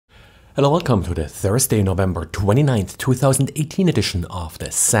Hello, welcome to the Thursday, November 29th, 2018 edition of the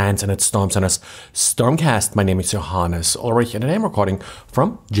SANS Internet Storm Center's Stormcast. My name is Johannes Ulrich and I'm recording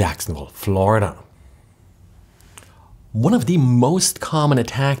from Jacksonville, Florida. One of the most common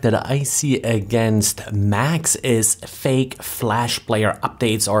attacks that I see against Macs is fake Flash Player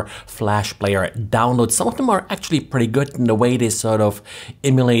updates or Flash Player downloads. Some of them are actually pretty good in the way they sort of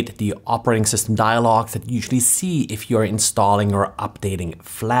emulate the operating system dialogues that you usually see if you're installing or updating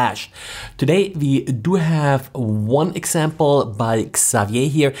Flash. Today we do have one example by Xavier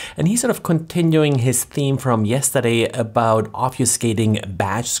here, and he's sort of continuing his theme from yesterday about obfuscating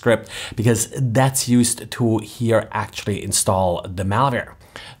bash script, because that's used to here actually install the malware.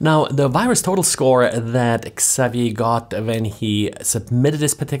 Now, the virus total score that Xavier got when he submitted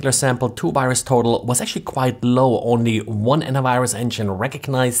this particular sample to VirusTotal was actually quite low. Only one antivirus engine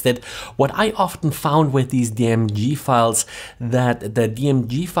recognized it. What I often found with these DMG files, that the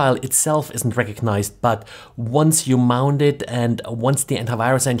DMG file itself isn't recognized, but once you mount it and once the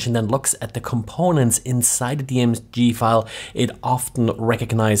antivirus engine then looks at the components inside the DMG file, it often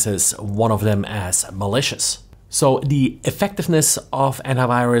recognizes one of them as malicious. So the effectiveness of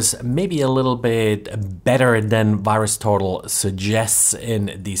antivirus may be a little bit better than VirusTotal suggests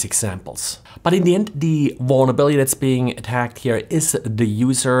in these examples. But in the end, the vulnerability that's being attacked here is the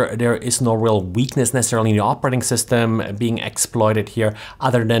user. There is no real weakness necessarily in the operating system being exploited here,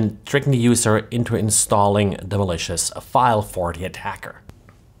 other than tricking the user into installing the malicious file for the attacker.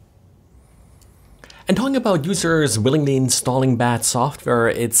 And talking about users willingly installing bad software,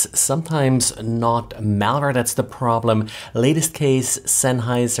 it's sometimes not malware that's the problem. Latest case,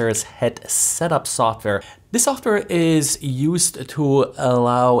 Sennheiser's head setup software. This software is used to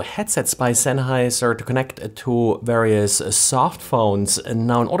allow headsets by Sennheiser to connect to various soft phones. And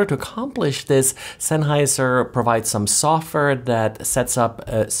now, in order to accomplish this, Sennheiser provides some software that sets up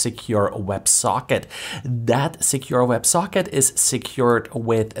a secure WebSocket. That secure WebSocket is secured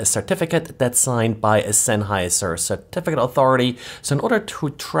with a certificate that's signed by a Sennheiser certificate authority. So in order to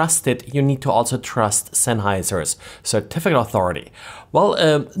trust it, you need to also trust Sennheiser's certificate authority.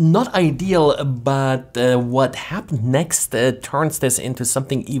 Well, not ideal, but what happened next turns this into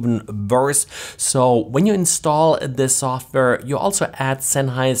something even worse. So when you install this software, you also add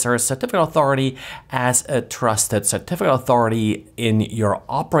Sennheiser's certificate authority as a trusted certificate authority in your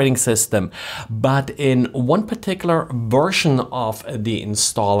operating system. But in one particular version of the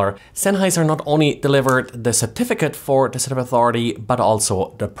installer, Sennheiser not only delivered the certificate for the certificate authority, but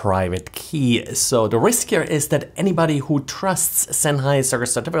also the private key. So the risk here is that anybody who trusts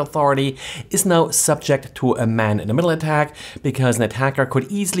Sennheiser's certificate authority is now subject to a man-in-the-middle attack, because an attacker could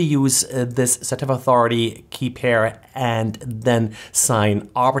easily use this certificate authority key pair and then sign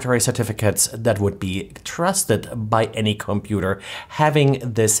arbitrary certificates that would be trusted by any computer having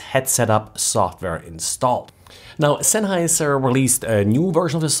this head setup software installed. Now, Sennheiser released a new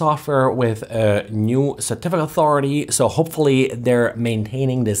version of the software with a new certificate authority, so hopefully they're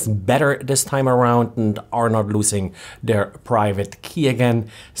maintaining this better this time around and are not losing their private key again.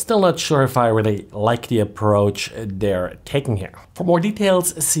 Still not sure if I really like the approach they're taking here. For more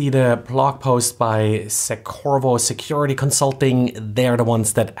details, see the blog post by Secorvo Security Consulting. They're the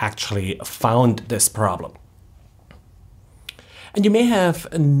ones that actually found this problem. And you may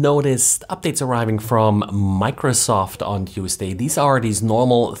have noticed updates arriving from Microsoft on Tuesday. These are these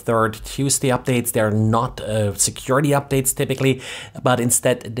normal third Tuesday updates. They're not security updates typically, but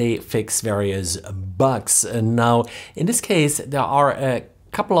instead they fix various bugs. Now, in this case, there are a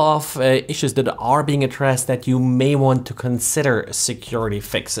couple of issues that are being addressed that you may want to consider security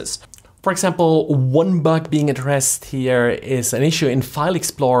fixes. For example, one bug being addressed here is an issue in File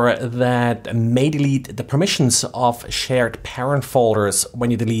Explorer that may delete the permissions of shared parent folders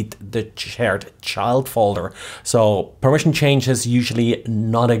when you delete the shared child folder. So permission change is usually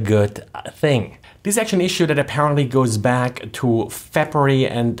not a good thing. This is actually an issue that apparently goes back to February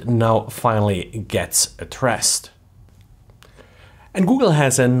and now finally gets addressed. And Google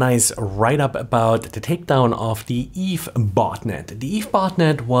has a nice write-up about the takedown of the Eve botnet. The Eve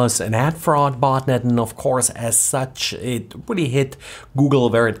botnet was an ad fraud botnet, and of course, as such, it really hit Google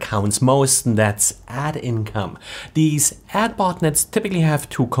where it counts most, and that's ad income. These ad botnets typically have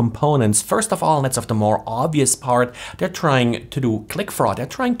two components. First of all, and that's of the more obvious part, they're trying to do click fraud. They're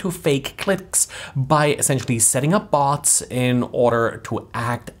trying to fake clicks by essentially setting up bots in order to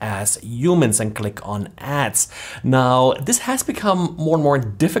act as humans and click on ads. Now, this has become more and more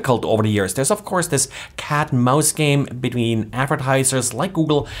difficult over the years. There's of course this cat and mouse game between advertisers like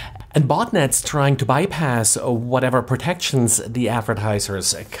Google and botnets trying to bypass whatever protections the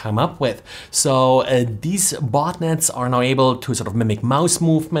advertisers come up with. So these botnets are now able to sort of mimic mouse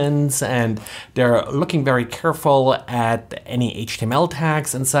movements, and they're looking very careful at any HTML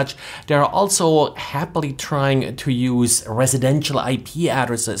tags and such. They're also happily trying to use residential IP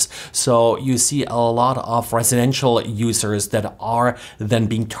addresses. So you see a lot of residential users that are then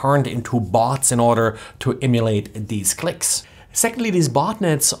being turned into bots in order to emulate these clicks. Secondly, these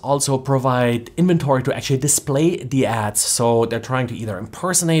botnets also provide inventory to actually display the ads. So they're trying to either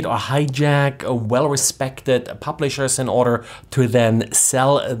impersonate or hijack well-respected publishers in order to then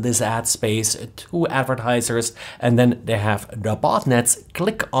sell this ad space to advertisers. And then they have the botnets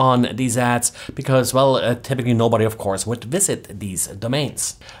click on these ads because, well, typically nobody, of course, would visit these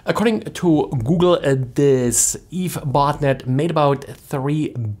domains. According to Google, this Eve botnet made about 3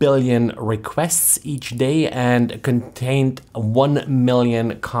 billion requests each day and contained 1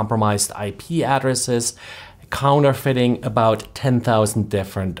 million compromised IP addresses, counterfeiting about 10,000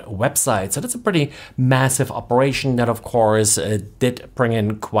 different websites. So that's a pretty massive operation that, of course, did bring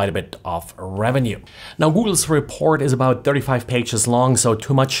in quite a bit of revenue. Now, Google's report is about 35 pages long, so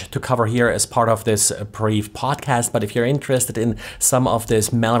too much to cover here as part of this brief podcast. But if you're interested in some of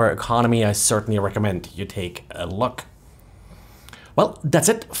this malware economy, I certainly recommend you take a look. Well, that's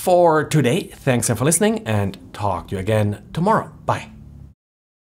it for today. Thanks for listening, and talk to you again tomorrow. Bye.